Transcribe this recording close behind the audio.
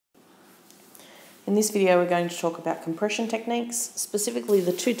In this video we're going to talk about compression techniques, specifically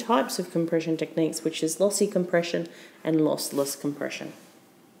the two types of compression techniques, which is lossy compression and lossless compression.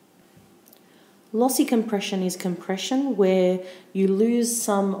 Lossy compression is compression where you lose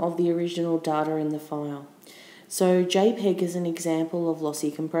some of the original data in the file. So JPEG is an example of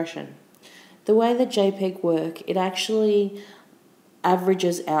lossy compression. The way that JPEG work, it actually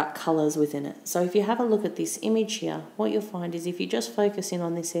averages out colours within it. So if you have a look at this image here, what you'll find is if you just focus in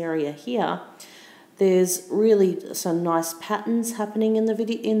on this area here, there's really some nice patterns happening in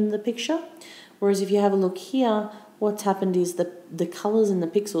the picture. Whereas if you have a look here, what's happened is the colours in the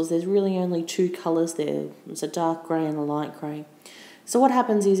pixels, there's really only two colours there. It's a dark grey and a light grey. So what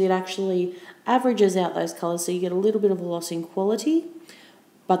happens is it actually averages out those colours, so you get a little bit of a loss in quality.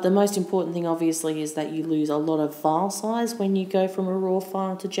 But the most important thing obviously is that you lose a lot of file size when you go from a raw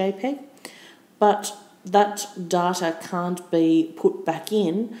file to JPEG. But that data can't be put back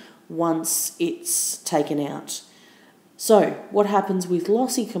in once it's taken out. So what happens with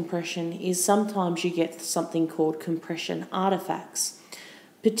lossy compression is sometimes you get something called compression artifacts,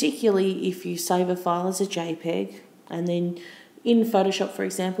 particularly if you save a file as a JPEG, and then in Photoshop, for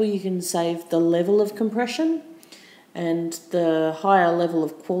example, you can save the level of compression, and the higher level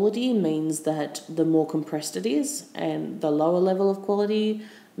of quality means that the more compressed it is, and the lower level of quality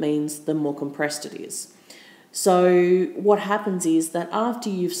means the more compressed it is. So what happens is that after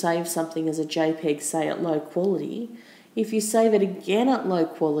you've saved something as a JPEG, say at low quality, if you save it again at low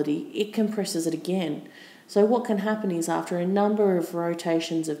quality, it compresses it again. So what can happen is after a number of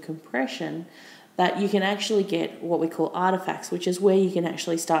rotations of compression, that you can actually get what we call artifacts, which is where you can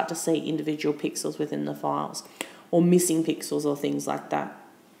actually start to see individual pixels within the files, or missing pixels or things like that.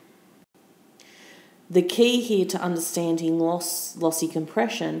 The key here to understanding lossy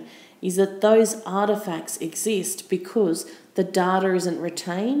compression is that those artifacts exist because the data isn't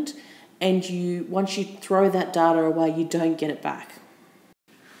retained, and once you throw that data away, you don't get it back.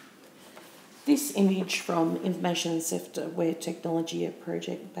 This image from Information and Software Technology, a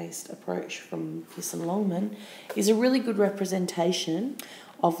project-based approach from Pearson Longman, is a really good representation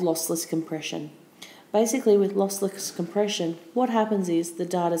of lossless compression. Basically, with lossless compression, what happens is the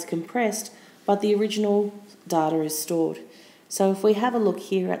data is compressed, but the original data is stored. So if we have a look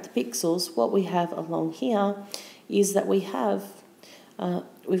here at the pixels, what we have along here is that we've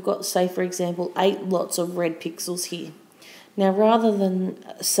got, say for example, 8 lots of red pixels here. Now rather than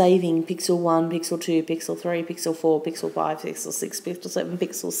saving pixel 1, pixel 2, pixel 3, pixel 4, pixel 5, pixel 6, pixel 7,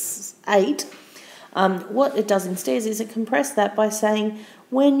 pixel 8, what it does instead is it compresses that by saying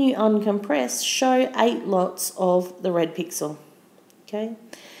when you uncompress, show 8 lots of the red pixel. Okay.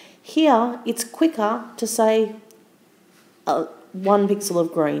 Here it's quicker to say 1 pixel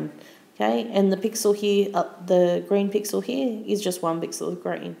of green. Okay, and the pixel here, the green pixel here is just 1 pixel of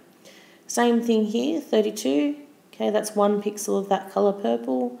green. Same thing here, 32. Okay, that's 1 pixel of that colour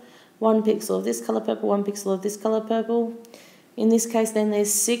purple, 1 pixel of this colour purple, 1 pixel of this colour purple. In this case then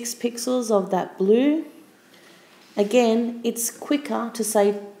there's 6 pixels of that blue. Again, it's quicker to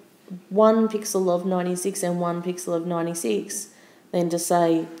say 1 pixel of 96 and 1 pixel of 96 than to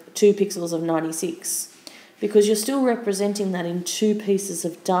say 2 pixels of 96, because you're still representing that in 2 pieces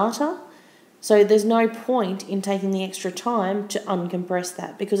of data. So there's no point in taking the extra time to uncompress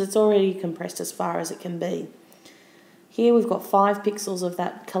that because it's already compressed as far as it can be. Here we've got 5 pixels of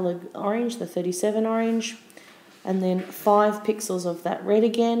that coloured orange, the 37 orange, and then 5 pixels of that red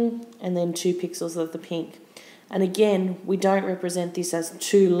again, and then 2 pixels of the pink. And again, we don't represent this as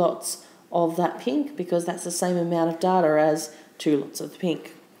 2 lots of that pink because that's the same amount of data as 2 lots of the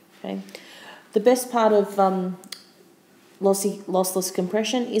pink. Okay. The best part of lossless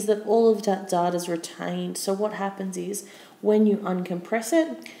compression is that all of that data is retained. So what happens is when you uncompress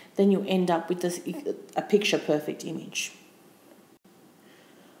it, then you end up with a picture-perfect image.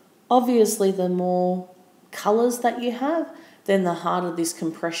 Obviously, the more colours that you have, then the harder this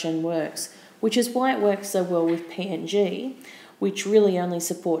compression works, which is why it works so well with PNG, which really only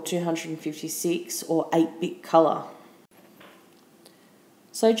support 256 or 8-bit colour.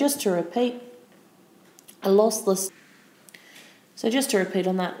 So just to repeat on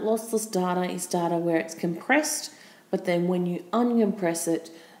that, lossless data is data where it's compressed, but then when you uncompress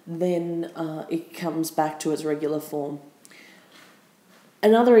it, then it comes back to its regular form.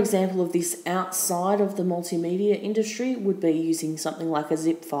 Another example of this outside of the multimedia industry would be using something like a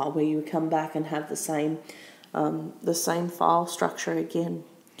zip file, where you come back and have the same file structure again.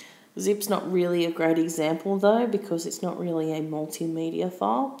 Zip's not really a great example though, because it's not really a multimedia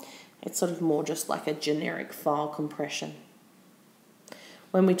file. It's sort of more just like a generic file compression.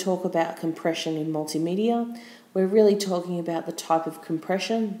 When we talk about compression in multimedia, we're really talking about the type of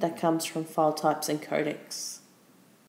compression that comes from file types and codecs.